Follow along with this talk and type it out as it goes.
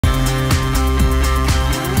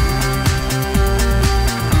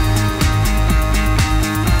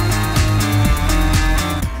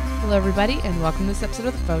everybody, and welcome to this episode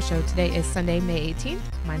of the FauxShow. Today is Sunday, May 18th.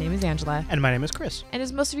 My name is Angela. And my name is Chris. And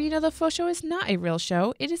as most of you know, the FauxShow is not a real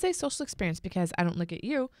show. It is a social experience because I don't look at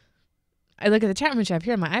you. I look at the chat room which I have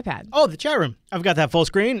here on my iPad. Oh, the chat room. I've got that full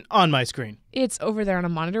screen on my screen. It's over there on a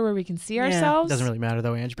monitor where we can see ourselves. Doesn't really matter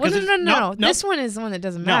though, Ange. Well, no. This one is the one that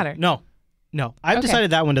doesn't matter. No. I've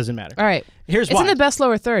decided that one doesn't matter. All right. Here's why. It's in the best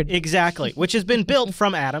lower third. Exactly. Which has been built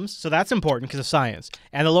from atoms, so that's important because of science.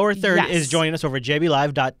 And the lower third is joining us over at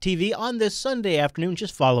jblive.tv on this Sunday afternoon,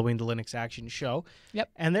 just following the Linux Action Show. Yep.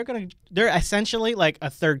 And they're essentially like a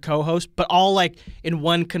third co-host, but all like in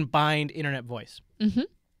one combined internet voice. Mm-hmm.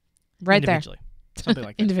 Right there. Something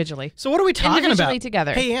like that. Individually. So what are we talking Individually about?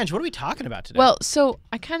 together. Hey, Ange, what are we talking about today? Well, so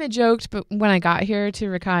I kind of joked, but when I got here to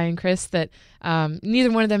Rakai and Chris, that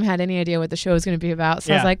neither one of them had any idea what the show was going to be about.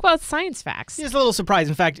 So I was like, well, it's science facts. It's a little surprise.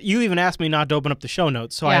 In fact, you even asked me not to open up the show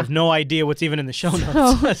notes, so I have no idea what's even in the show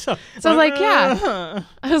notes. So I was like, yeah.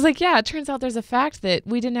 I was like, yeah, it turns out there's a fact that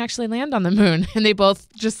we didn't actually land on the moon. And they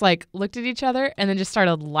both just like looked at each other and then just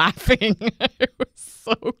started laughing. It was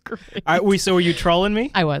so great. All right, so were you trolling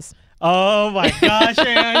me? I was. Oh my gosh,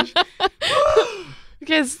 Ange.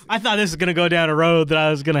 Because I thought this was going to go down a road that I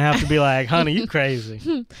was going to have to be like, honey, you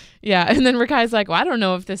crazy. Yeah, and then Rakai's like, well, I don't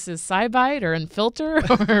know if this is SciByte or Unfilter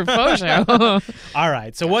or FauxShow. All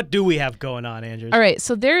right, so what do we have going on, Andrew? All right,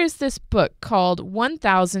 so there is this book called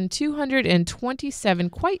 1,227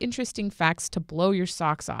 Quite Interesting Facts to Blow Your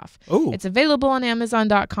Socks Off. Ooh. It's available on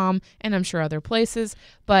Amazon.com and I'm sure other places,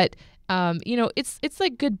 but it's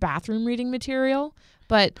like good bathroom reading material.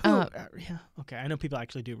 But yeah, okay. I know people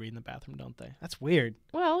actually do read in the bathroom, don't they? That's weird.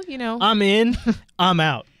 Well, I'm in, I'm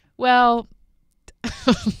out. Well,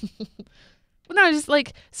 no, just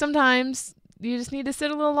like sometimes you just need to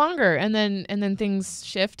sit a little longer, and then things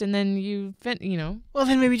shift, and then Well,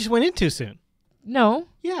 then maybe you just went in too soon. No.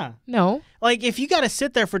 Yeah. No. Like if you got to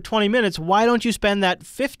sit there for 20 minutes, why don't you spend that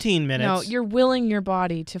 15 minutes? No, you're willing your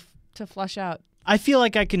body to flush out. I feel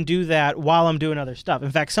like I can do that while I'm doing other stuff. In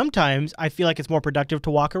fact, sometimes I feel like it's more productive to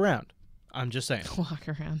walk around. I'm just saying. Walk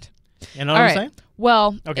around. You know what I'm saying?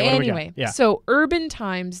 Well, okay, anyway, so Urban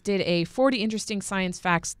Times did a 40 interesting science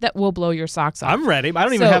facts that will blow your socks off. I'm ready. I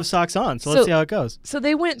don't even have socks on, so let's see how it goes. So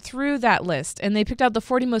they went through that list, and they picked out the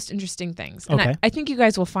 40 most interesting things. And I think you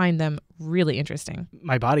guys will find them really interesting.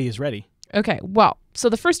 My body is ready. Okay, well, so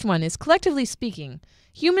the first one is, collectively speaking,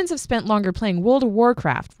 humans have spent longer playing World of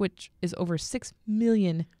Warcraft, which is over 6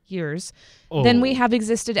 million years, than we have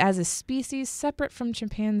existed as a species separate from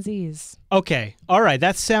chimpanzees. Okay, all right,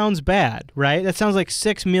 that sounds bad, right? That sounds like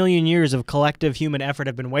 6 million years of collective human effort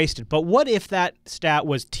have been wasted. But what if that stat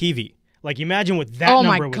was TV? Like, imagine what that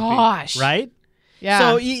number would be, right? Yeah,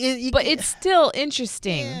 so but it's still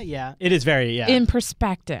interesting. Yeah, it is very, in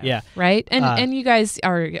perspective, right? And you guys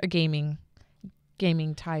are a gaming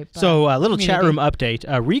type. So a little community. chat room update.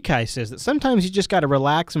 Rikai says that sometimes you just got to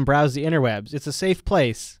relax and browse the interwebs. It's a safe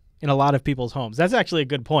place in a lot of people's homes. That's actually a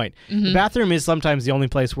good point. Mm-hmm. The bathroom is sometimes the only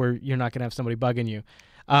place where you're not going to have somebody bugging you.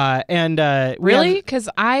 Really? Because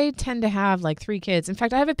I tend to have like 3 kids. In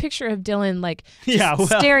fact, I have a picture of Dylan like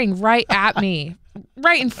staring right at me,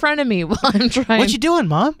 right in front of me while I'm trying. What you doing,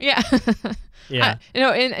 Mom? Yeah. Yeah.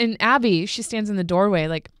 And Abby, she stands in the doorway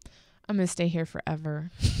like, I'm going to stay here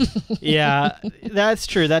forever. Yeah, that's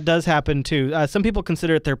true. That does happen too. Some people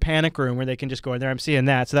consider it their panic room where they can just go in there. I'm seeing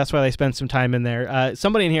that. So that's why they spend some time in there.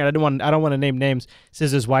 Somebody in here, I don't want to name names,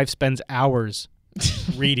 says his wife spends hours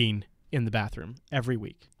reading in the bathroom every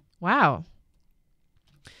week. Wow.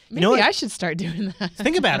 Maybe I should start doing that.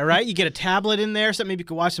 Think about it, right? You get a tablet in there, so maybe you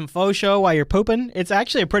can watch some FauxShow while you're pooping. It's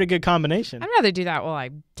actually a pretty good combination. I'd rather do that while I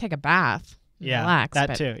take a bath. Yeah, relax,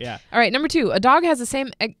 that too, yeah. All right, number 2. A dog has the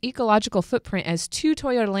same ecological footprint as 2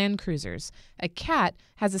 Toyota Land Cruisers. A cat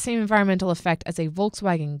has the same environmental effect as a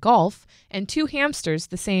Volkswagen Golf. And 2 hamsters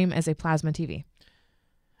the same as a plasma TV.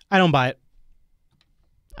 I don't buy it.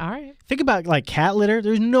 All right. Think about like cat litter.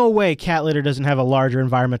 There's no way cat litter doesn't have a larger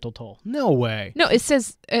environmental toll. No way. No, it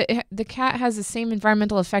says the cat has the same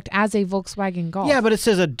environmental effect as a Volkswagen Golf. Yeah, but it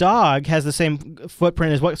says a dog has the same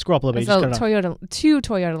footprint as what? Scroll up a little bit. So 2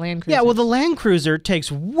 Toyota Land Cruisers. Yeah, well, the Land Cruiser takes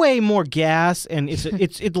way more gas, and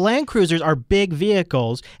Land Cruisers are big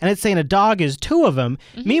vehicles, and it's saying a dog is 2 of them.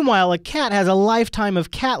 Mm-hmm. Meanwhile, a cat has a lifetime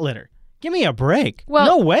of cat litter. Give me a break. Well,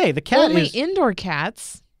 no way. The cat only is indoor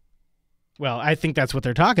cats. Well, I think that's what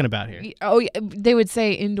they're talking about here. Oh, they would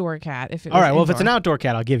say indoor cat if it was all right, well, indoor. if it's an outdoor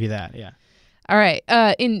cat, I'll give you that, yeah. All right.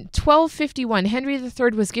 In 1251, Henry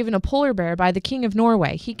III was given a polar bear by the King of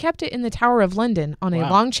Norway. He kept it in the Tower of London on a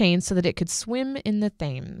long chain so that it could swim in the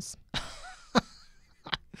Thames.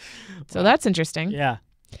 So that's interesting. Yeah.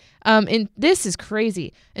 And this is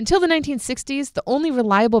crazy. Until the 1960s, the only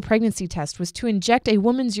reliable pregnancy test was to inject a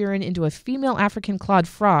woman's urine into a female African clawed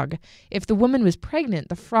frog. If the woman was pregnant,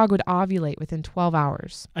 the frog would ovulate within 12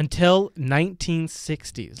 hours. Until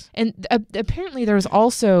 1960s. And apparently there was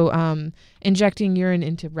also injecting urine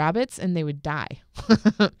into rabbits, and they would die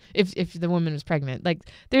if the woman was pregnant. Like,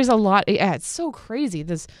 there's a lot. Yeah, it's so crazy.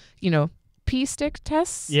 This, pea stick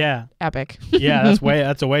tests. Yeah. Epic. Yeah,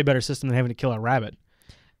 that's a way better system than having to kill a rabbit.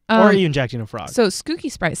 Or are you injecting a frog? So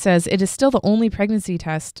Skooky Sprite says it is still the only pregnancy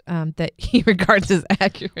test that he regards as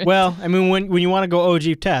accurate. Well, I mean, when you want to go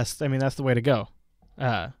OG test, I mean, that's the way to go.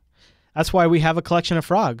 That's why we have a collection of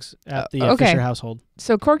frogs at the Fisher household.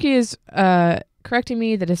 So Corky is correcting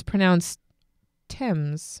me that it's pronounced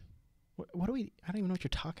Thames. What do we? I don't even know what you're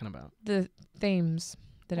talking about. The Thames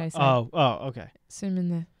that I said. Oh, okay. Assume in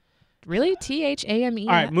the really THAME.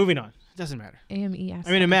 All right, moving on. It doesn't matter. AMES.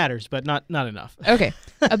 I mean, it matters, but not enough. Okay.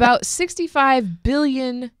 About 65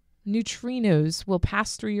 billion neutrinos will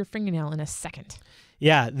pass through your fingernail in a second.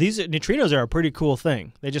 Yeah, these neutrinos are a pretty cool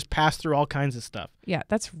thing. They just pass through all kinds of stuff. Yeah,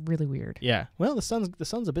 that's really weird. Yeah. Well, the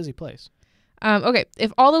sun's a busy place. Okay,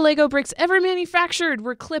 if all the Lego bricks ever manufactured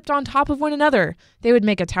were clipped on top of one another, they would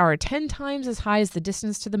make a tower 10 times as high as the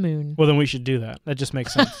distance to the moon. Well, then we should do that. That just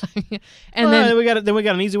makes sense. And then we got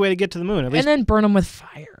an easy way to get to the moon. At least. And then burn them with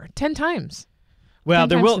fire 10 times. Well,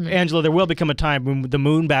 there will become a time when the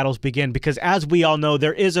moon battles begin, because as we all know,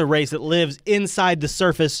 there is a race that lives inside the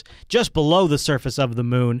surface, just below the surface of the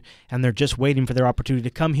moon, and they're just waiting for their opportunity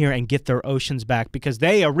to come here and get their oceans back, because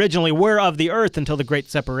they originally were of the Earth until the Great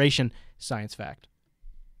Separation. Science fact.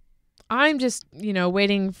 I'm just,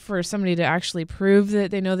 waiting for somebody to actually prove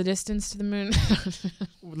that they know the distance to the moon.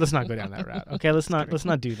 Let's not go down that route. Okay, let's not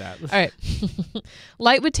do that. All right.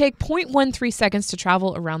 Light would take 0.13 seconds to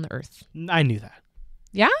travel around the Earth. I knew that.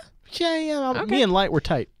 Yeah? Yeah. Okay. Me and Light were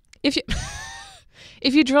tight. If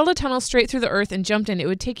you drilled a tunnel straight through the Earth and jumped in, it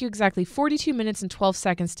would take you exactly 42 minutes and 12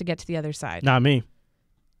 seconds to get to the other side. Not me.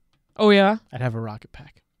 Oh, yeah? I'd have a rocket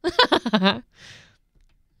pack.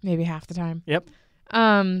 Maybe half the time. Yep.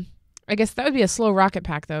 I guess that would be a slow rocket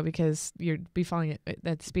pack, though, because you'd be falling at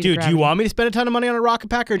the speed of Dude, gravity. do you want me to spend a ton of money on a rocket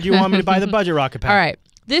pack, or do you want me to buy the budget rocket pack? All right.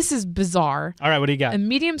 This is bizarre. All right, what do you got? A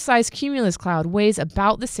medium-sized cumulus cloud weighs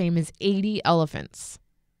about the same as 80 elephants.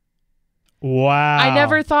 Wow. I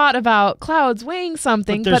never thought about clouds weighing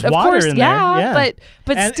something, but of water course, in there. Yeah.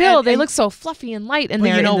 But still, they look so fluffy and light in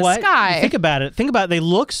there in the sky. Think about it. They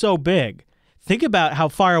look so big. Think about how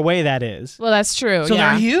far away that is. Well, that's true. So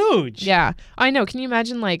they're huge. Yeah. I know. Can you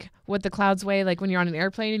imagine what the clouds weigh when you're on an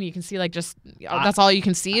airplane and you can see that's all you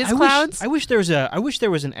can see is clouds? I wish there was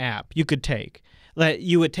an app you could take. That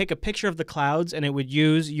you would take a picture of the clouds and it would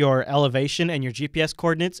use your elevation and your GPS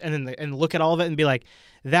coordinates and look at all of it and be like,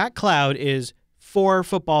 that cloud is 4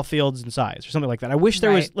 football fields in size or something like that. I wish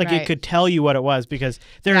there was it could tell you what it was, because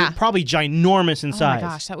they're probably ginormous in size. Oh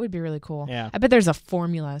my gosh, that would be really cool. Yeah. I bet there's a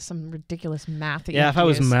formula, some ridiculous math that you have if I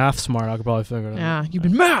was use. math smart, I could probably figure it out. Yeah, you've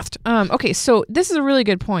been mathed. Okay, so this is a really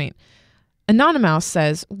good point. Anonymous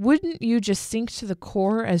says, wouldn't you just sink to the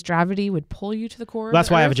core as gravity would pull you to the core?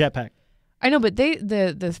 That's why I have a jetpack. I know, but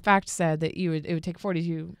the fact said that it would take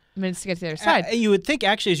 42 minutes to get to the other side. You would think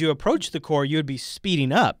actually as you approach the core, you would be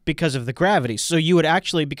speeding up because of the gravity. So you would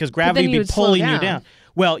actually, because gravity would be pulling you down.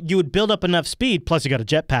 Well, you would build up enough speed, plus you got a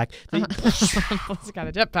jetpack. Plus you got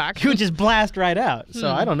a jetpack. You would just blast right out. So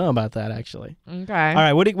I don't know about that, actually. Okay. All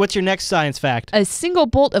right, what's your next science fact? A single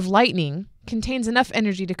bolt of lightning contains enough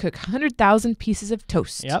energy to cook 100,000 pieces of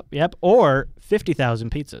toast. Yep. Or 50,000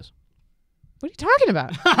 pizzas. What are you talking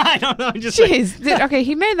about? I don't know. I'm just Jeez. Okay,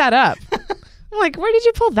 he made that up. I'm like, where did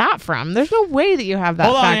you pull that from? There's no way that you have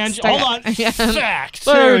that fact. Hold on. Fact.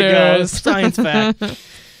 There we go. Science fact.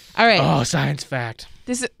 All right. Oh, science fact.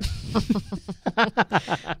 This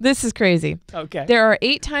is crazy. Okay. There are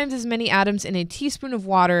 8 times as many atoms in a teaspoon of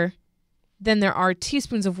water than there are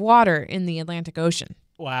teaspoons of water in the Atlantic Ocean.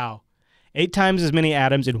 Wow. 8 times as many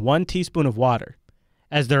atoms in 1 teaspoon of water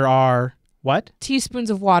as there are... What? Teaspoons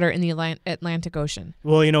of water in the Atlantic Ocean.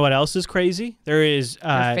 Well, you know what else is crazy? There is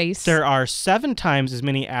Your face. There are 7 times as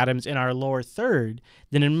many atoms in our lower third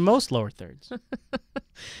than in most lower thirds.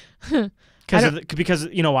 Because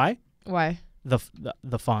you know why? Why? The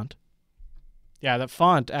font. Yeah, the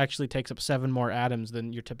font actually takes up 7 more atoms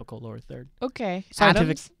than your typical lower third. Okay.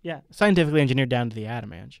 Atoms? Yeah, scientifically engineered down to the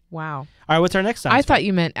atom, Ange. Wow. All right, what's our next science? I thought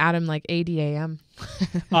you meant atom like ADAM.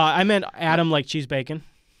 I meant atom like cheese bacon.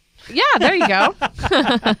 Yeah, there you go.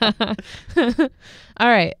 All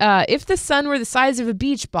right. If the sun were the size of a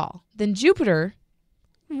beach ball, then Jupiter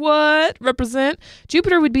What? Represent?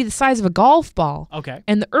 Jupiter would be the size of a golf ball. Okay.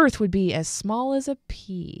 And the Earth would be as small as a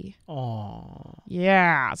pea. Oh.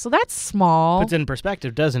 Yeah. So that's small. Puts it in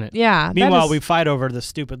perspective, doesn't it? Yeah. Meanwhile, we fight over the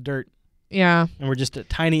stupid dirt. Yeah. And we're just a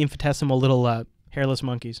tiny, infinitesimal little hairless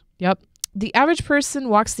monkeys. Yep. The average person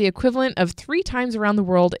walks the equivalent of 3 times around the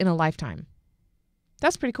world in a lifetime.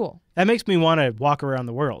 That's pretty cool. That makes me want to walk around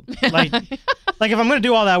the world. Like if I'm going to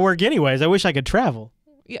do all that work anyways, I wish I could travel.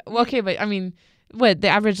 Yeah. Well, okay, but I mean, what, the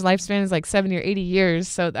average lifespan is like 70 or 80 years.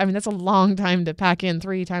 So, I mean, that's a long time to pack in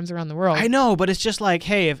 3 times around the world. I know, but it's just like,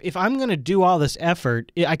 hey, if I'm going to do all this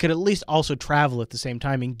effort, I could at least also travel at the same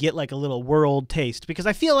time and get like a little world taste. Because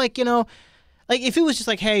I feel like, like if it was just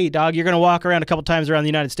like, hey, dog, you're going to walk around a couple times around the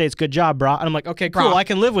United States. Good job, bro. And I'm like, okay, cool. Bro. I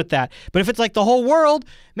can live with that. But if it's like the whole world,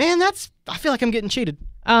 man, I feel like I'm getting cheated.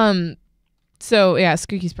 So yeah,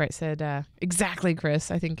 Skooky Sprite said, exactly,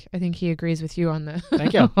 Chris. I think he agrees with you on the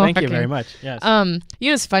Thank you. Thank you very much. Yes.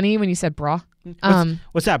 It's funny when you said bra.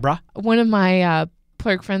 What's that, bra? One of my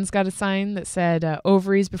clerk friends got a sign that said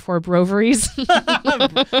ovaries before broveries.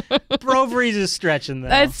 Broveries is stretching, though.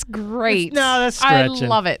 That's great. That's stretching. I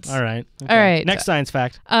love it. All right. Okay. All right. Next science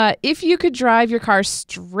fact. If you could drive your car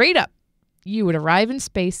straight up, you would arrive in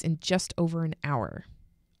space in just over an hour.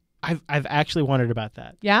 I've actually wondered about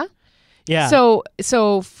that. Yeah? Yeah.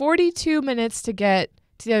 So 42 minutes to get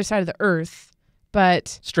to the other side of the Earth,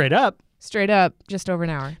 but straight up, just over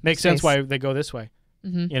an hour. Makes sense why they go this way.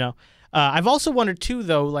 Mm-hmm. I've also wondered too,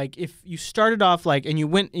 though, like if you started off like and you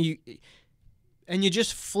went and you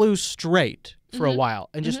just flew straight for a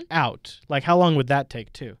while and just out, like how long would that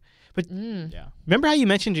take too? But yeah, remember how you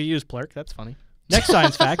mentioned you use Plurk? That's funny. Next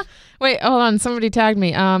science fact. Wait, hold on. Somebody tagged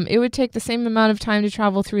me. It would take the same amount of time to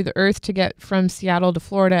travel through the Earth to get from Seattle to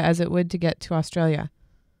Florida as it would to get to Australia.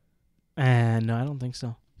 No, I don't think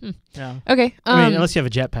so. Yeah. Okay. I mean, unless you have a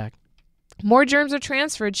jetpack. More germs are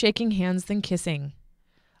transferred shaking hands than kissing.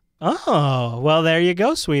 Oh, well, there you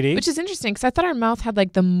go, sweetie. Which is interesting because I thought our mouth had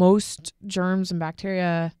like the most germs and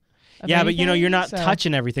bacteria. Yeah, but you're not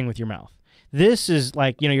touching everything with your mouth. This is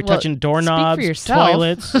like, you're touching doorknobs, speak for yourself.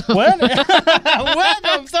 Toilets. What? What?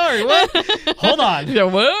 I'm sorry. What? Hold on. Yeah,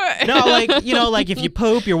 what? No, like if you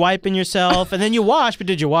poop, you're wiping yourself, and then you wash, but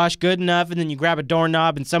did you wash good enough? And then you grab a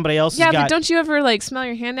doorknob, and somebody else has got... Yeah, but don't you ever like smell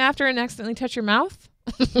your hand after and accidentally touch your mouth?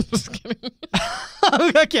 Just kidding.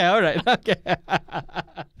 Okay, all right. Okay.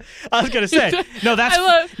 I was going to say,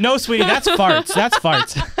 no, sweetie, that's farts. That's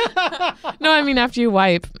farts. No, I mean after you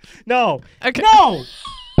wipe. No. Okay. No.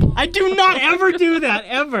 I do not ever do that,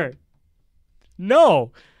 ever.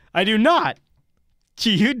 No, I do not.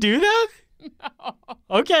 Do you do that? No.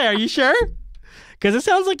 Okay, are you sure? Because it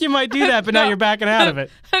sounds like you might do that, but now you're backing out of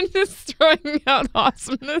it. I'm just throwing out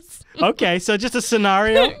awesomeness. Okay, so just a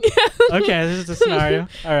scenario? Okay, this is a scenario.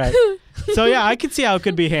 All right. So, yeah, I could see how it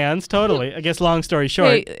could be hands, totally. I guess long story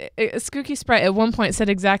short. Hey, Skooky Sprite at one point said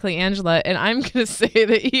exactly Angela, and I'm going to say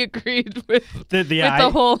that he agreed with the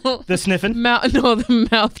whole... The sniffing? The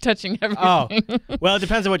mouth touching everything. Oh, well, it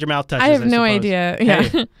depends on what your mouth touches, I have no idea. Yeah.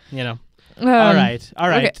 Hey, all right.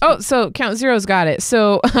 Okay. Oh, so Count Zero's got it.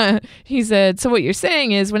 So he said, so what you're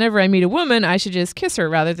saying is whenever I meet a woman, I should just kiss her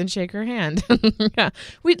rather than shake her hand. Yeah.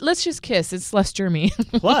 Let's just kiss. It's less germy.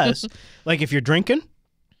 Plus, like if you're drinking,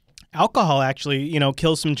 alcohol actually,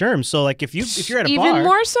 kills some germs. So like if you're at a bar. Even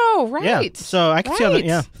more so, right. Yeah. So I can see how that,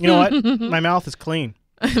 yeah. You know what? My mouth is clean.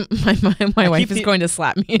 my wife is going to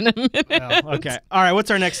slap me in a minute. Oh, okay. All right.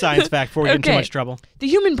 What's our next science fact before we get in too much trouble? The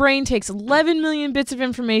human brain takes 11 million bits of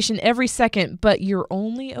information every second, but you're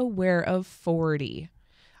only aware of 40.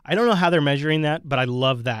 I don't know how they're measuring that, but I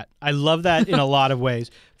love that. I love that in a lot of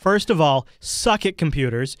ways. First of all, suck it,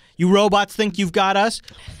 computers. You robots think you've got us?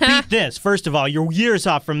 Beat this. First of all, you're years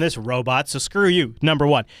off from this, robot, so screw you, number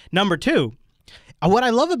one. Number two, what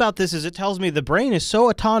I love about this is it tells me the brain is so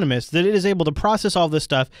autonomous that it is able to process all this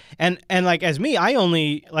stuff. And like as me, I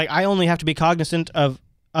only have to be cognizant of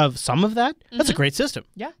some of that. That's a great system.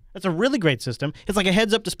 Yeah. That's a really great system. It's like a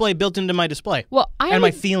heads-up display built into my display. Well,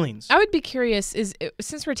 my feelings. I would be curious,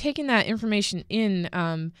 since we're taking that information in,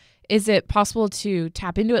 is it possible to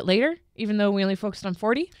tap into it later, even though we only focused on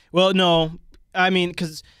 40? Well, no. I mean,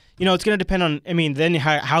 because... it's going to depend on, then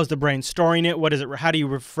how's the brain storing it? What is it? How do you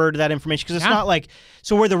refer to that information? Because it's not like,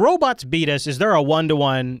 so where the robots beat us is they're a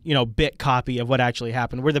one-to-one, bit copy of what actually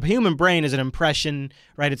happened. Where the human brain is an impression,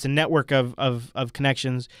 right? It's a network of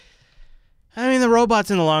connections. The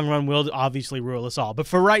robots in the long run will obviously rule us all. But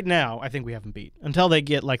for right now, I think we haven't beat. Until they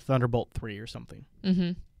get like Thunderbolt 3 or something.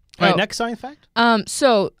 Mm-hmm. All right, next science fact?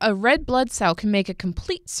 So a red blood cell can make a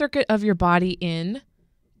complete circuit of your body in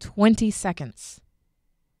 20 seconds.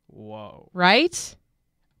 Whoa. Right?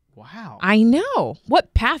 Wow. I know.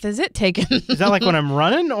 What path is it taken? Is that like when I'm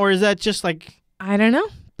running, or is that just like... I don't know.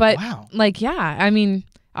 But wow. like, yeah, I mean,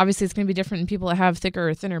 obviously it's going to be different in people that have thicker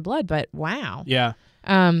or thinner blood, but wow. Yeah.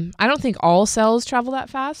 I don't think all cells travel that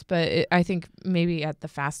fast, but I think maybe at the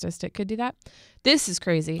fastest it could do that. This is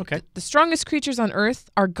crazy. Okay. The strongest creatures on Earth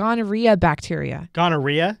are gonorrhea bacteria.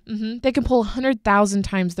 Gonorrhea? Mm-hmm. They can pull 100,000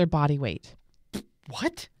 times their body weight.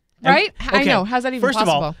 What? Right? I know. How's that even First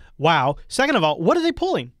possible? of all, wow. Second of all, what are they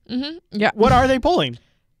pulling? Mm-hmm. Yeah. What are they pulling?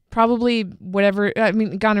 Probably whatever. I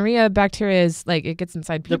mean, gonorrhea bacteria is like it gets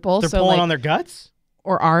inside people. They're so pulling like, on their guts?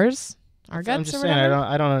 Or ours. Our guts. I'm just or saying, whatever.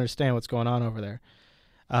 I don't understand what's going on over there.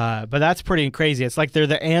 But that's pretty crazy. It's like they're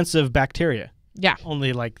the ants of bacteria. Yeah.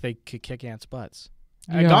 Only like they could kick ants' butts.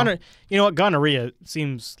 Yeah. You know what? Gonorrhea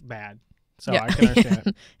seems bad. So Yeah. I can understand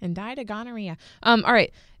it. And died of gonorrhea. All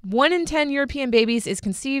right. 1 in 10 European babies is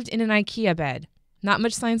conceived in an IKEA bed. Not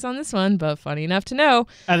much science on this one, but funny enough to know.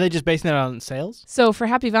 Are they just basing that on sales? So for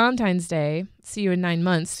Happy Valentine's Day, see you in 9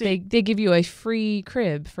 months, they give you a free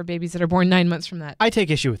crib for babies that are born 9 months from that. I take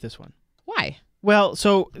issue with this one. Why? Well,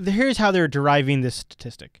 so here's how they're deriving this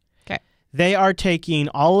statistic. Okay. They are taking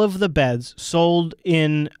all of the beds sold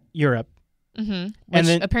in Europe. Mm-hmm. Which And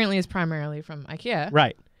then, apparently is primarily from IKEA.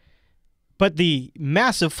 right. But the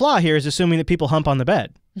massive flaw here is assuming that people hump on the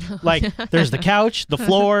bed. Like, there's the couch, the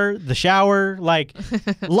floor, the shower. Like,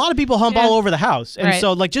 a lot of people hump all over the house. And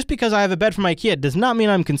so, like, just because I have a bed from IKEA does not mean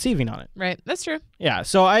I'm conceiving on it. Right. That's true. Yeah.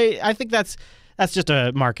 So I think that's just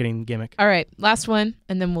a marketing gimmick. All right. Last one,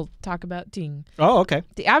 and then we'll talk about Ting. Oh, okay.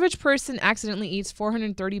 The average person accidentally eats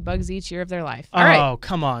 430 bugs each year of their life. All oh, right.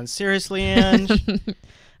 Come on. Seriously, Ange?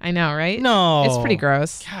 I know, right? No. It's pretty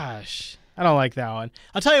gross. Gosh. I don't like that one.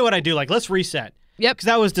 I'll tell you what I do like. Let's reset. Yep. Because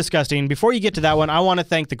that was disgusting. Before you get to that one, I want to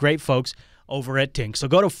thank the great folks over at Ting. So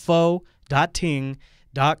go to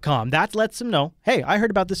faux.ting.com. That lets them know, hey, I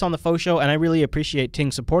heard about this on the Faux Show, and I really appreciate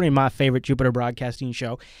Ting supporting my favorite Jupiter Broadcasting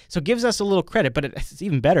show. So it gives us a little credit, but it's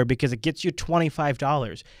even better because it gets you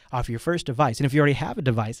 $25 off your first device. And if you already have a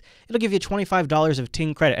device, it'll give you $25 of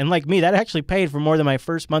Ting credit. And like me, that actually paid for more than my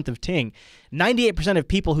first month of Ting. 98% of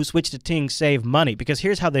people who switch to Ting save money because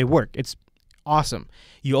here's how they work. It's awesome.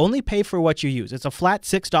 You only pay for what you use. It's a flat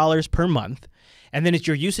 $6 per month, and then it's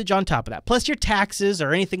your usage on top of that, plus your taxes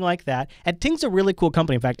or anything like that. And Ting's a really cool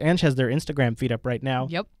company. In fact, Ange has their Instagram feed up right now.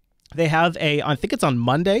 Yep. They have I think it's on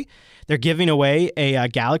Monday, they're giving away a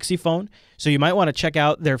Galaxy phone, so you might want to check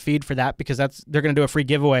out their feed for that because they're going to do a free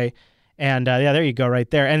giveaway. And yeah, there you go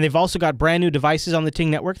right there. And they've also got brand new devices on the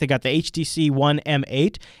Ting network. They got the HTC One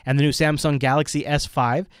M8 and the new Samsung Galaxy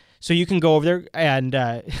S5. So you can go over there and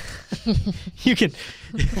you can.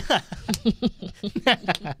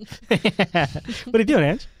 What are you doing,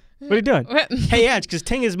 Ange? What are you doing? Hey, Ange, because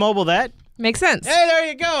Ting is mobile that. Makes sense. Hey, there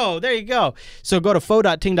you go. There you go. So go to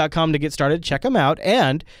faux.ting.com to get started. Check them out.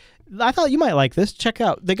 And I thought you might like this. Check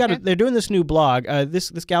out. They're doing this new blog.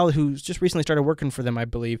 This gal who's just recently started working for them, I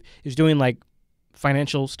believe, is doing like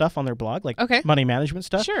financial stuff on their blog, like money management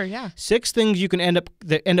stuff. Sure, yeah. 6 things you can end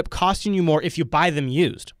up costing you more if you buy them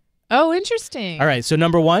used. Oh, interesting. All right. So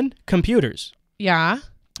number 1, computers. Yeah.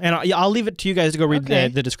 And I'll leave it to you guys to go read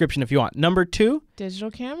the description if you want. Number 2, digital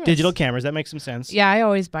cameras. Digital cameras. That makes some sense. Yeah, I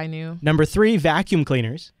always buy new. Number 3, vacuum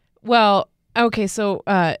cleaners. Well, okay, so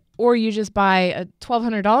or you just buy a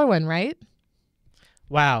 $1,200 one, right?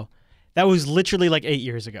 Wow. That was literally like 8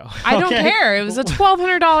 years ago. I don't care. It was a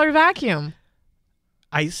 $1,200 vacuum.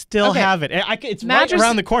 I still have it. It's right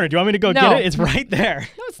around the corner. Do you want me to go get it? It's right there.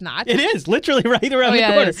 No, it's not. It is literally right around the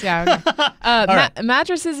corner. It is. Yeah. Okay.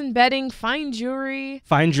 Mattresses and bedding, fine jewelry.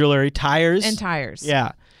 Fine jewelry, tires. And tires.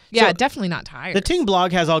 Yeah. Yeah, So, definitely not tires. the Ting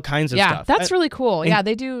blog has all kinds of stuff. Yeah, that's really cool. Yeah,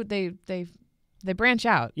 they do. They branch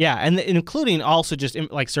out. Yeah, and including also just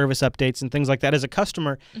like service updates and things like that. As a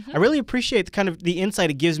customer, I really appreciate the kind of the insight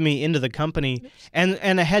it gives me into the company and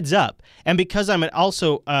a heads up. And because I'm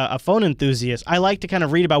also a phone enthusiast, I like to kind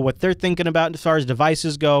of read about what they're thinking about as far as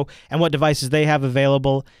devices go and what devices they have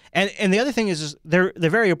available. And the other thing is they're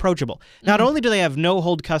very approachable. Not only do they have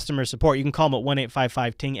no-hold customer support, you can call them at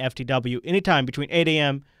 1-855-TING-FTW anytime between 8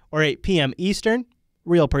 a.m. or 8 p.m. Eastern.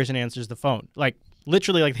 Real person answers the phone. Like,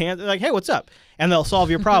 literally, like, hey, what's up? And they'll solve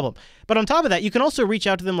your problem. But on top of that, you can also reach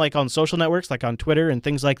out to them like on social networks, like on Twitter and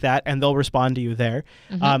things like that, and they'll respond to you there.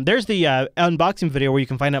 There's the unboxing video where you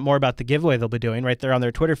can find out more about the giveaway they'll be doing right there on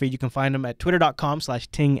their Twitter feed. You can find them at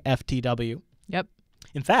twitter.com/TingFTW. Yep.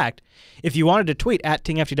 In fact, if you wanted to tweet at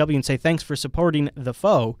TingFTW and say thanks for supporting the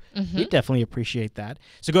Faux, we'd definitely appreciate that.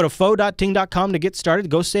 So go to faux.ting.com to get started.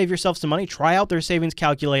 Go save yourself some money. Try out their savings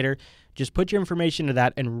calculator. Just put your information into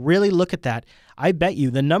that and really look at that. I bet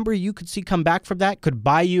you the number you could see come back from that could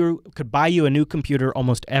buy you a new computer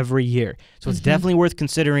almost every year. So it's definitely worth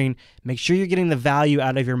considering. Make sure you're getting the value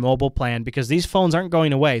out of your mobile plan because these phones aren't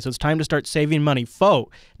going away. So it's time to start saving money.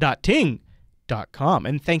 Faux.ting.com.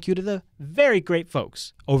 And thank you to the very great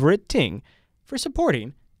folks over at Ting for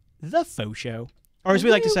supporting the Faux Show. Or as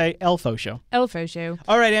we like to say, El Faux Show. El Faux Show.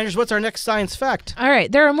 All right, Andrews, what's our next science fact? All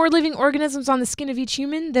right, there are more living organisms on the skin of each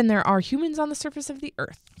human than there are humans on the surface of the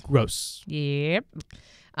earth. Gross. Yep.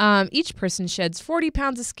 Each person sheds 40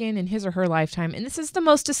 pounds of skin in his or her lifetime, and this is the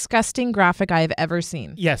most disgusting graphic I have ever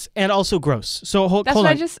seen. Yes, and also gross. So hold on.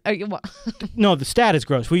 I just... well. No, the stat is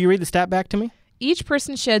gross. Will you read the stat back to me? Each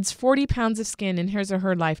person sheds 40 pounds of skin in his or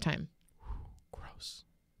her lifetime. Gross.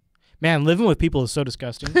 Man, living with people is so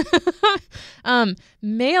disgusting.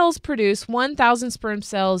 Males produce 1,000 sperm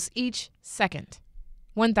cells each second.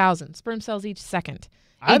 1,000 sperm cells each second.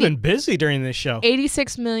 I've been busy during this show.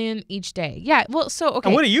 86 million each day. Yeah, well, so, okay.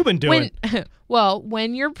 And what have you been doing?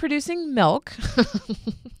 When you're producing milk.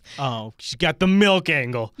 Oh, she's got the milk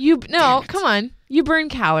angle. Come on. You burn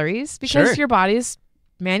calories because your body's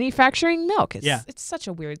manufacturing milk. It's such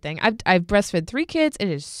a weird thing. I've breastfed 3 kids. It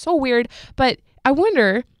is so weird. But I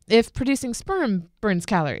wonder if producing sperm burns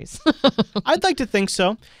calories. I'd like to think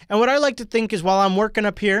so. And what I like to think is while I'm working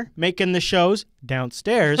up here, making the shows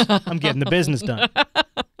downstairs, I'm getting the business done.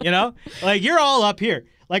 You know? Like, you're all up here.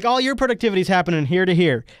 Like, all your productivity's happening here to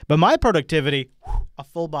here. But my productivity, a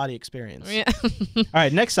full body experience. Yeah. All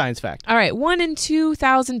right, next science fact. All right, 1 in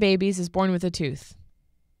 2,000 babies is born with a tooth.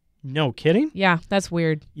 No kidding? Yeah, that's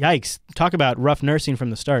weird. Yikes. Talk about rough nursing from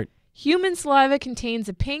the start. Human saliva contains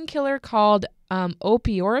a painkiller called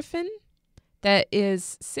opiorephine that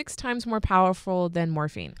is 6 times more powerful than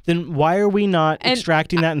morphine. Then why are we not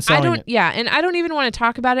extracting that and selling it? Yeah, and I don't even want to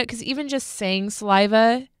talk about it because even just saying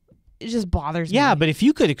saliva, it just bothers me. Yeah, but if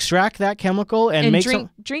you could extract that chemical and make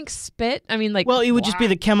drink spit, I mean, like... Well, it would just be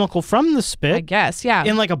the chemical from the spit. I guess, yeah.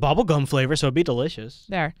 In like a bubblegum flavor, so it'd be delicious.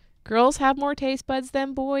 There. Girls have more taste buds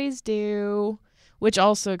than boys do, which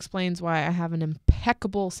also explains why I have an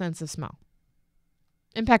impeccable sense of smell.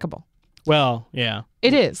 Impeccable. Well, yeah.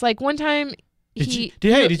 It is. Like, one time...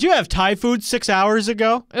 Did you have Thai food 6 hours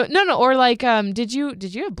ago? No. Or like, did you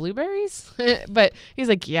have blueberries? But he's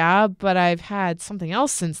like, yeah, but I've had something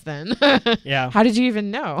else since then. Yeah. How did you even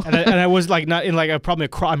know? and I was like not in like probably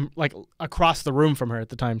across the room from her at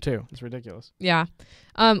the time too. It's ridiculous. Yeah.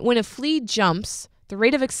 When a flea jumps, the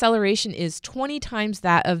rate of acceleration is 20 times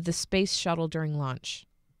that of the space shuttle during launch.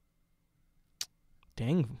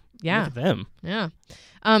 Dang. Yeah. Look at them. Yeah.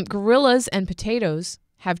 Gorillas and potatoes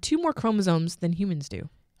have 2 more chromosomes than humans do.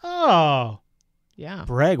 Oh. Yeah.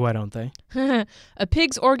 Brag, why don't they? A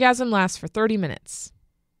pig's orgasm lasts for 30 minutes.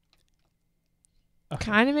 Okay.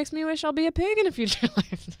 Kind of makes me wish I'll be a pig in a future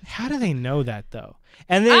life. How do they know that, though?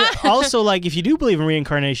 And then also, like, if you do believe in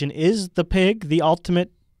reincarnation, is the pig the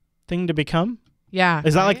ultimate thing to become? Yeah.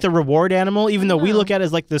 Is that like the reward animal? Even though we look at it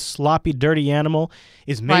as like this sloppy, dirty animal,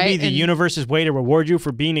 is maybe the universe's way to reward you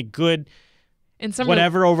for being a good... And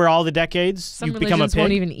whatever over all the decades, you become a pig.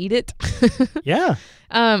 Won't even eat it. Yeah.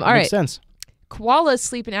 All right. Makes sense. Koalas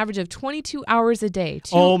sleep an average of 22 hours a day.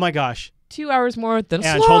 Oh my gosh. 2 hours more than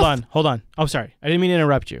sloth. Hold on. Oh, sorry. I didn't mean to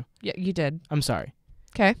interrupt you. Yeah, you did. I'm sorry.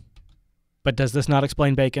 Okay. But does this not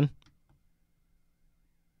explain bacon?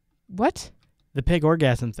 What? The pig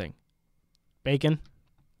orgasm thing. Bacon.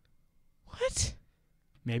 What?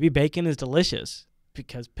 Maybe bacon is delicious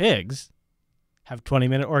because pigs have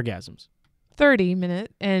 20-minute orgasms.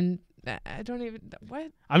 30-minute, and I don't even...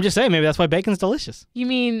 What? I'm just saying, maybe that's why bacon's delicious. You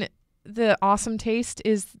mean the awesome taste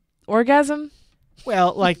is orgasm?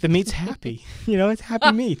 Well, like the meat's happy. You know, it's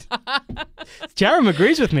happy meat. Charum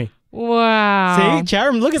agrees with me. Wow. See?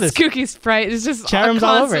 Charum, look at this. Kooky Sprite is just Charum's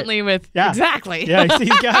constantly all over it. with... Yeah. Exactly. Yeah, he's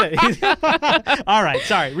got it. All right,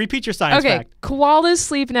 sorry. Repeat your science fact. Koalas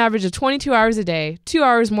sleep an average of 22 hours a day, 2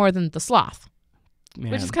 hours more than the sloth. Man.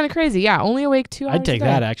 Which is kind of crazy. Yeah, only awake 2 hours I'd take a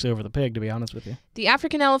day. that actually over the pig, to be honest with you. The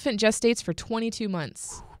African elephant gestates for 22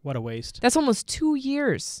 months. What a waste. That's almost 2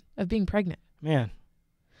 years of being pregnant. Man.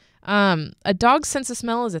 A dog's sense of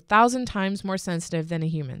smell is 1,000 times more sensitive than a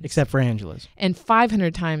human's. Except for Angela's. And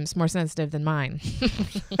 500 times more sensitive than mine.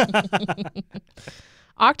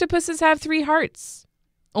 Octopuses have 3 hearts.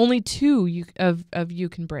 Only 2 of you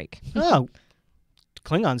can break. Oh.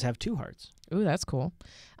 Klingons have 2 hearts. Ooh, that's cool.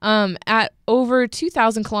 At over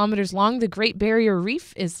 2,000 kilometers long, the Great Barrier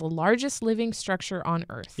Reef is the largest living structure on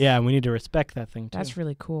Earth. Yeah, we need to respect that thing, too. That's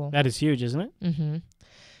really cool. That is huge, isn't it? Mm-hmm.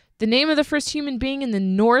 The name of the first human being in the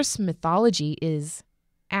Norse mythology is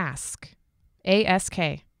Ask.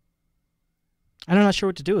 A-S-K. I'm not sure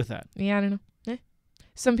what to do with that. Yeah, I don't know.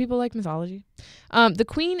 Some people like mythology. The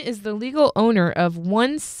queen is the legal owner of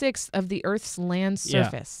 1/6 of the Earth's land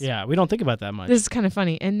surface. Yeah, we don't think about that much. This is kind of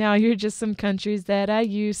funny. And now you're just some countries that I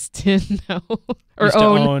used to know or Used to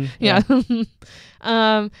own. Yeah.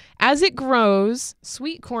 As it grows,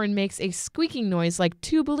 sweet corn makes a squeaking noise like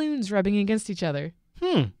two balloons rubbing against each other.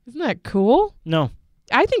 Isn't that cool? No.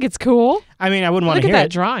 I think it's cool. I mean, I wouldn't want to hear Look at that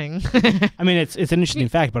it. drawing. I mean, it's an interesting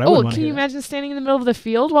fact, but I wouldn't want to can hear you imagine standing in the middle of the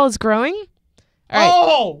field while it's growing? All right.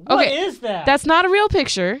 Oh, what Okay. is that? That's not a real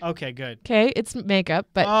picture. Okay, good. Okay, it's makeup,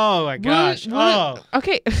 but Oh my gosh.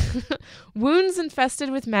 okay. Wounds infested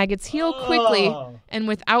with maggots heal quickly and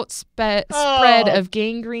without spread of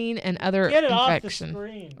gangrene and other Get it infection. off the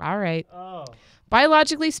screen. All right. Oh.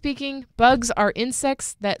 Biologically speaking, bugs are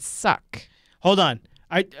insects that suck. Hold on.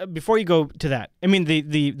 Before you go to that, I mean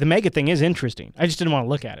the maggot thing is interesting. I just didn't want to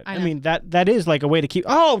look at it. I mean that is like a way to keep.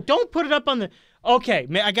 Oh, don't put it up on the. Okay,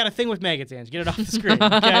 I got a thing with maggots, Ange. Get it off the screen.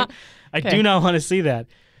 Okay, I do not want to see that.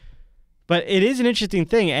 But it is an interesting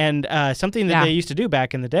thing and something that they used to do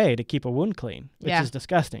back in the day to keep a wound clean, which is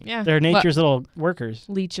disgusting. Yeah. They're nature's little workers.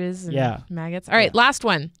 Leeches and maggots. All right, Yeah. last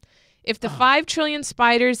one. If the 5 trillion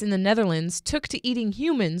spiders in the Netherlands took to eating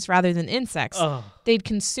humans rather than insects, they'd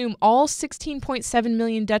consume all 16.7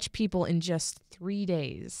 million Dutch people in just 3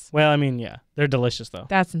 days. Well, I mean, yeah, they're delicious though.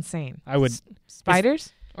 That's insane. I would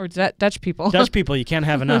Spiders or Dutch people? Dutch people, you can't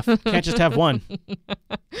have enough. Can't just have one.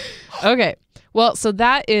 Okay. Well, so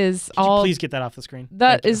that is Could all. you please get that off the screen?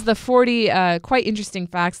 That is the 40 quite interesting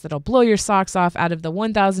facts that'll blow your socks off out of the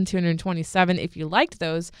 1,227. If you liked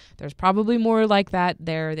those, there's probably more like that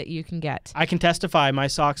there that you can get. I can testify my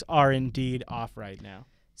socks are indeed off right now.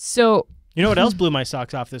 So you know what else blew my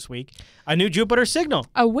socks off this week? A new Jupiter signal.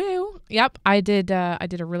 Oh, woo. Yep, I did a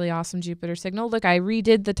really awesome Jupiter signal. Look, I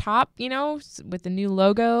redid the top, with the new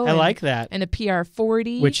logo. I like that. And a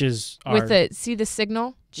PR40. Which is our... With the, see the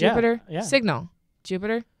signal? Jupiter signal.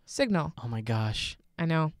 Jupiter signal. Oh my gosh. I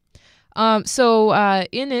know. So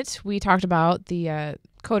in it, we talked about the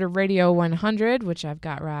Coder Radio 100, which I've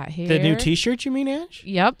got right here. The new T-shirt, you mean, Ash?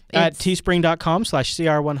 Yep. At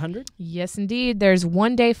teespring.com/CR100. Yes, indeed. There's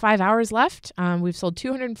 1 day, 5 hours left. We've sold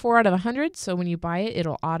 204 out of 100, so when you buy it,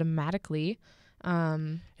 it'll automatically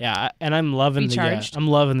yeah, and I'm loving I'm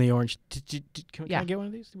loving the orange. Can I get one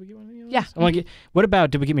of these? Did we get one of these? Yeah. I want to get. What about?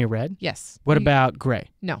 Did we get me a red? Yes. What about gray?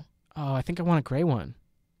 No. Oh, I think I want a gray one.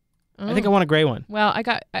 Oh. I think I want a gray one. Well, I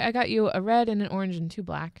got you a red and an orange and 2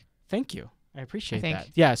 black. Thank you. I appreciate that.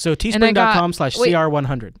 Yeah, so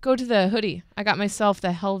teespring.com/CR100. Go to the hoodie. I got myself the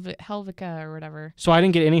Helvetica or whatever. So I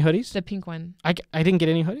didn't get any hoodies? The pink one. I didn't get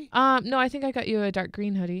any hoodie? No, I think I got you a dark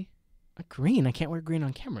green hoodie. A green? I can't wear green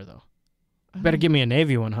on camera, though. Better give me a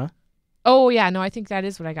navy one, huh? Oh, yeah. No, I think that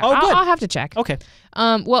is what I got. Oh, good. I'll have to check. Okay.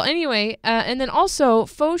 Well, anyway, and then also,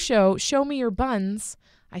 FauxShow, Show Me Your Buns.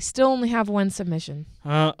 I still only have 1 submission.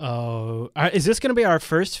 Uh-oh. Is this going to be our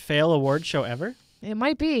first fail award show ever? It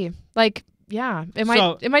might be. Yeah. It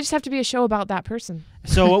might just have to be a show about that person.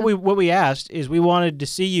 So what we asked is we wanted to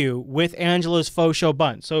see you with Angela's faux show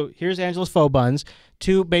buns. So here's Angela's faux buns,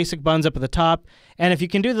 2 basic buns up at the top, and if you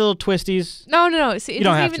can do the little twisties. No. See, you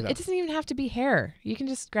don't have to. It doesn't even have to be hair. You can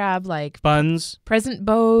just grab buns, present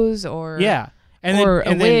bows, or a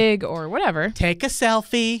wig or whatever. Take a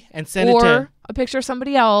selfie and send it to, or a picture of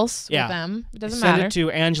somebody else with them. It doesn't matter. Send it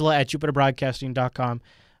to Angela@jupiterbroadcasting.com.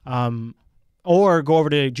 Or go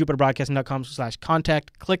over to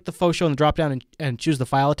jupiterbroadcasting.com/contact, click the faux show in the drop-down and choose the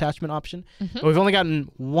file attachment option. Mm-hmm. But we've only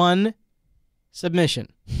gotten 1 submission,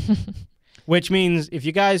 which means if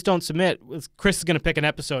you guys don't submit, Chris is going to pick an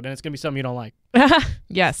episode, and it's going to be something you don't like.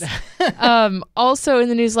 Yes. Also in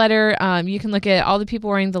the newsletter, you can look at all the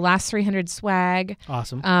people wearing the last 300 swag.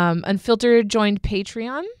 Awesome. Unfiltered joined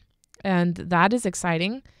Patreon, and that is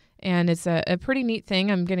exciting. And it's a pretty neat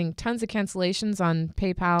thing. I'm getting tons of cancellations on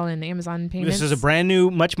PayPal and Amazon payments. This is a brand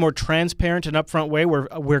new, much more transparent and upfront way where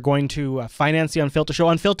we're going to finance the Unfilter show.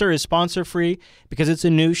 Unfilter is sponsor free because it's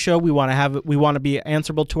a new show. We want to be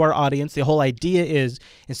answerable to our audience. The whole idea is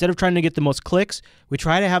instead of trying to get the most clicks, we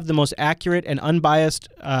try to have the most accurate and unbiased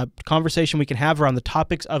conversation we can have around the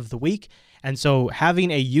topics of the week. And so having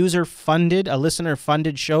a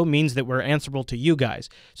listener-funded show means that we're answerable to you guys.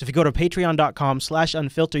 So if you go to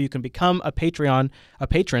patreon.com/unfilter, you can become a patron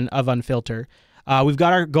of Unfilter. We've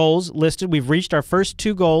got our goals listed. We've reached our first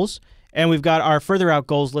 2 goals, And we've got our further out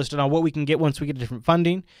goals listed on what we can get once we get different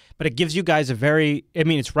funding. But it gives you guys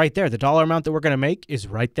it's right there. The dollar amount that we're going to make is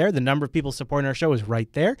right there. The number of people supporting our show is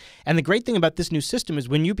right there. And the great thing about this new system is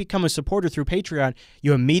when you become a supporter through Patreon,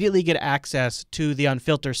 you immediately get access to the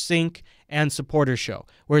Unfiltered Sync and Supporter Show.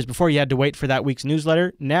 Whereas before you had to wait for that week's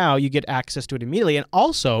newsletter, now you get access to it immediately. And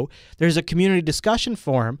also, there's a community discussion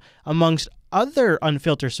forum amongst other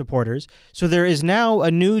Unfiltered supporters. So there is now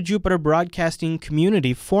a new Jupiter Broadcasting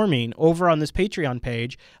community forming over on this Patreon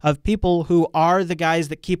page of people who are the guys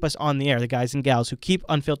that keep us on the air, the guys and gals who keep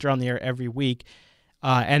Unfiltered on the air every week.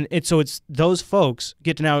 It's those folks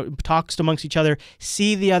get to now talk amongst each other,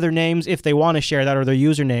 see the other names if they want to share that or their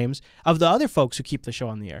usernames of the other folks who keep the show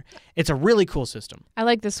on the air. It's a really cool system. I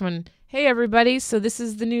like this one. Hey, everybody. So this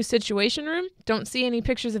is the new Situation Room. Don't see any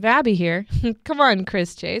pictures of Abby here. Come on,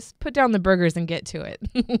 Chris Chase. Put down the burgers and get to it.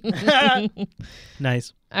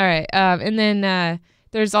 Nice. All right. And then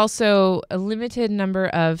there's also a limited number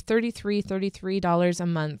of $33 a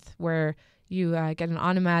month where you get an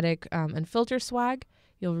automatic Unfiltered swag.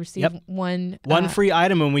 You'll receive one free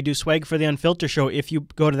item when we do swag for the Unfiltered show if you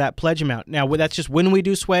go to that pledge amount. Now, that's just when we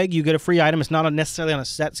do swag, you get a free item. It's not necessarily on a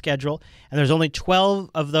set schedule, and there's only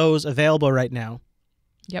 12 of those available right now.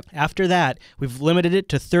 Yep. After that, we've limited it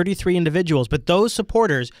to 33 individuals, but those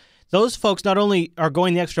supporters, those folks not only are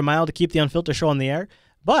going the extra mile to keep the Unfiltered show on the air,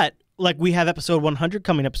 but like we have episode 100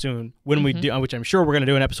 coming up soon when we do, which I'm sure we're going to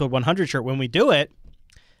do an episode 100 shirt. When we do it,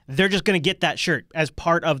 they're just going to get that shirt as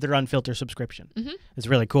part of their Unfiltered subscription. It's a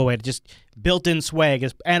really cool way to just built-in swag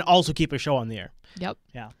and also keep a show on the air. Yep.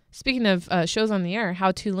 Yeah. Speaking of shows on the air,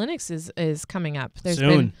 How to Linux is coming up. There's Soon.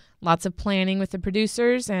 been lots of planning with the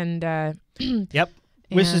producers and yep.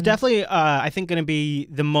 Which is definitely, I think, going to be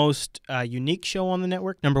the most unique show on the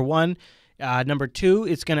network, number one. Number two,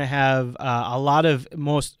 it's going to have a lot of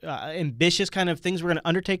most ambitious kind of things we're going to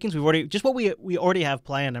undertakings. We've already just what we already have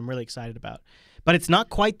planned. I'm really excited about. But it's not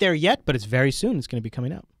quite there yet, but it's very soon. It's going to be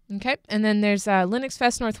coming out. Okay. And then there's Linux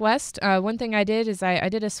Fest Northwest. One thing I did is I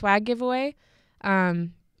did a swag giveaway.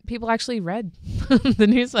 People actually read the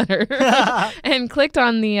newsletter and clicked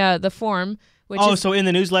on the form. So in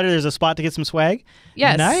the newsletter, there's a spot to get some swag?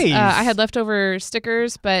 Yes. Nice. I had leftover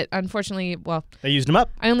stickers, but unfortunately, they used them up.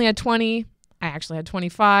 I only had 20. I actually had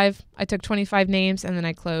 25. I took 25 names, and then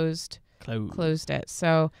I closed it.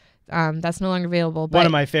 So that's no longer available. But one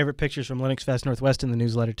of my favorite pictures from Linux Fest Northwest in the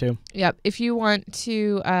newsletter, too. Yep. If you want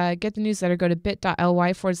to get the newsletter, go to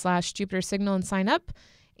bit.ly/Jupiter Signal and sign up.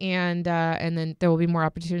 And then there will be more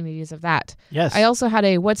opportunities of that. Yes. I also had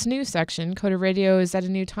a What's New section. Coda Radio is at a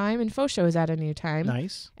new time, and FauxShow is at a new time.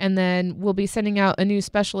 Nice. And then we'll be sending out a new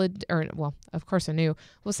we'll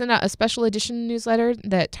send out a special edition newsletter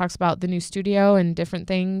that talks about the new studio and different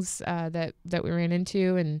things that we ran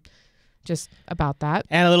into and just about that.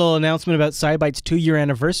 And a little announcement about SciByte's 2-year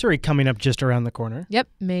anniversary coming up just around the corner. Yep,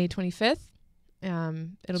 May 25th.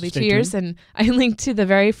 It'll be 2 stay years, tuned. and I linked to the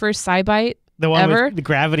very first SciByte. The one ever? with the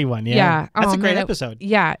gravity one, yeah. That's a great episode.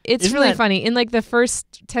 Yeah, it's Isn't really that funny. In like the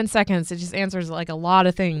first 10 seconds, it just answers like a lot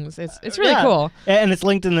of things. It's really cool. And it's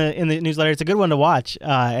linked in the newsletter. It's a good one to watch.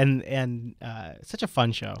 And it's such a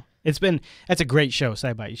fun show. That's a great show,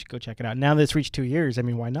 SciByte. You should go check it out. Now that it's reached 2 years, I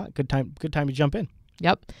mean, why not? Good time to jump in.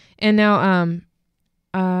 Yep. And now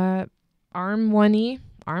Army?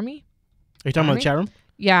 Are you talking about the chat room?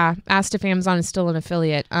 Yeah, asked if Amazon is still an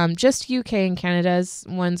affiliate. Just UK and Canada's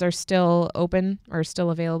ones are still open or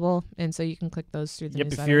still available, and so you can click those through the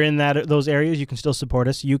newsletter. If you're in those areas, you can still support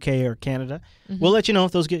us, UK or Canada. We'll let you know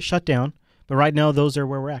if those get shut down, but right now those are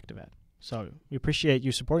where we're active at. So we appreciate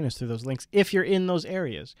you supporting us through those links if you're in those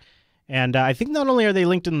areas. And I think not only are they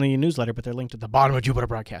linked in the newsletter, but they're linked at the bottom of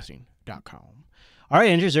JupiterBroadcasting.com. All right,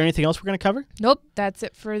 Andrew, is there anything else we're going to cover? Nope, that's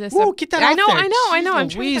it for this. Whoa, get that out there. I know. I'm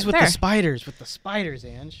trying to with the spiders,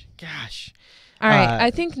 Ange. Gosh. All right, I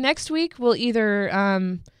think next week we'll either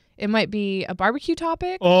it might be a barbecue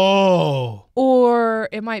topic. Oh. Or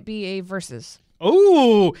it might be a versus.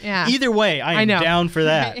 Oh. Yeah. Either way, I am down for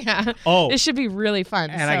that. Yeah. Oh. It should be really fun.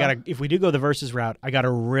 And if we do go the versus route, I got a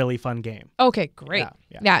really fun game. Okay, great.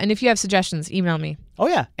 Yeah, and if you have suggestions, email me. Oh,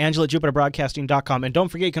 yeah. Angela at JupiterBroadcasting.com. And don't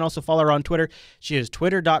forget, you can also follow her on Twitter. She is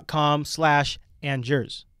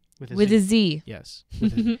twitter.com/Angers. With a Z. Yes.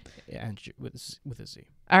 With a Z.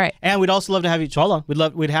 All right. And we'd also love to have you. So hold on. We'd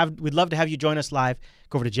love to have you join us live.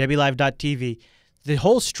 Go over to jblive.tv. The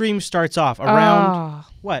whole stream starts off around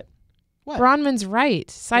what? Bronman's right.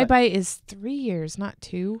 SciByte is 3 years, not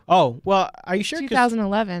 2. Oh, well, are you sure?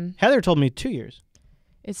 2011. Heather told me 2 years.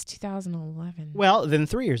 It's 2011. Well, then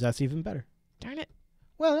 3 years. That's even better. Darn it.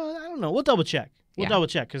 Well, I don't know. We'll double check. We'll Yeah. double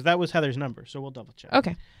check because that was Heather's number, so we'll double check.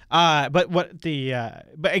 Okay. But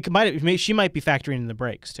she might be factoring in the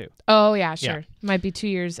breaks too Oh, yeah, sure. Might be 2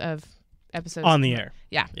 years of episodes. on the air.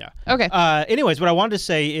 Yeah. Yeah. Okay. Anyways, what I wanted to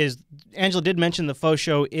say is Angela did mention the Faux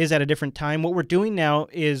Show is at a different time. What we're doing now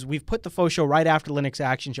is we've put the Faux Show right after Linux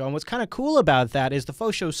Action Show. And what's kind of cool about that is the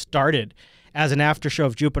Faux Show started as an after show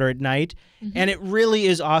of Jupiter at Night. And it really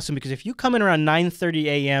is awesome because if you come in around 9:30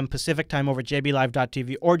 a.m. Pacific time over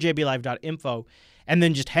jblive.tv or jblive.info and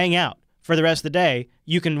then just hang out for the rest of the day,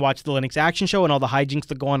 you can watch the Linux Action Show and all the hijinks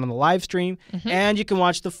that go on the live stream. And you can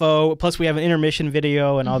watch the Faux. Plus, we have an intermission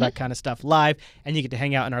video and all that kind of stuff live. And you get to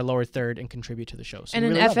hang out in our lower third and contribute to the show. So and we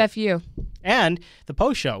an really love it. FFU. And the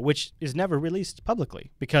Post Show, which is never released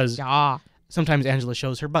publicly because Yeah. sometimes Angela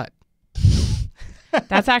shows her butt.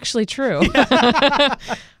 That's actually true.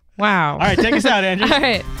 Wow. All right, take us out, Andrew. All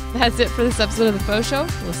right. That's it for this episode of The Faux Show.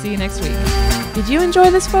 We'll see you next week. Did you enjoy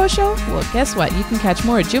this Faux Show? Well, guess what? You can catch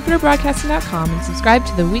more at jupiterbroadcasting.com and subscribe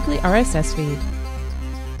to the weekly RSS feed.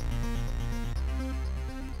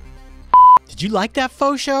 Did you like that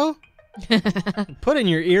Faux Show? Put in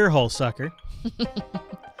your ear hole, sucker.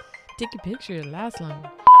 Take a picture. It'll last longer.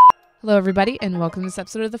 Hello, everybody, and welcome to this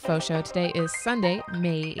episode of The Faux Show. Today is Sunday,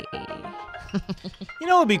 May. You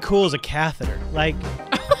know what would be cool is a catheter. Like,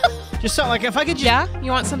 just something like if I could just. Yeah?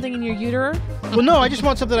 You want something in your uterus? Well, no, I just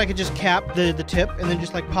want something I could just cap the tip and then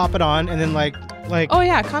just like pop it on and then like. Oh,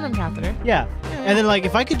 yeah, condom catheter. Yeah. And then like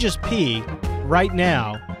if I could just pee right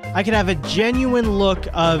now, I could have a genuine look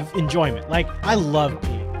of enjoyment. Like, I love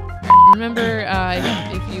peeing. Remember,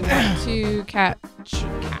 if you want to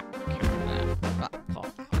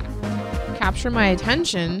capture my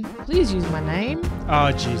attention, please use my name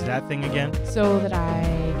Oh, geez, that thing again. so that I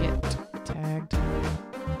get tagged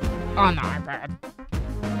on the iPad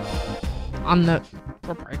on the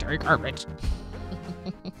proprietary garbage.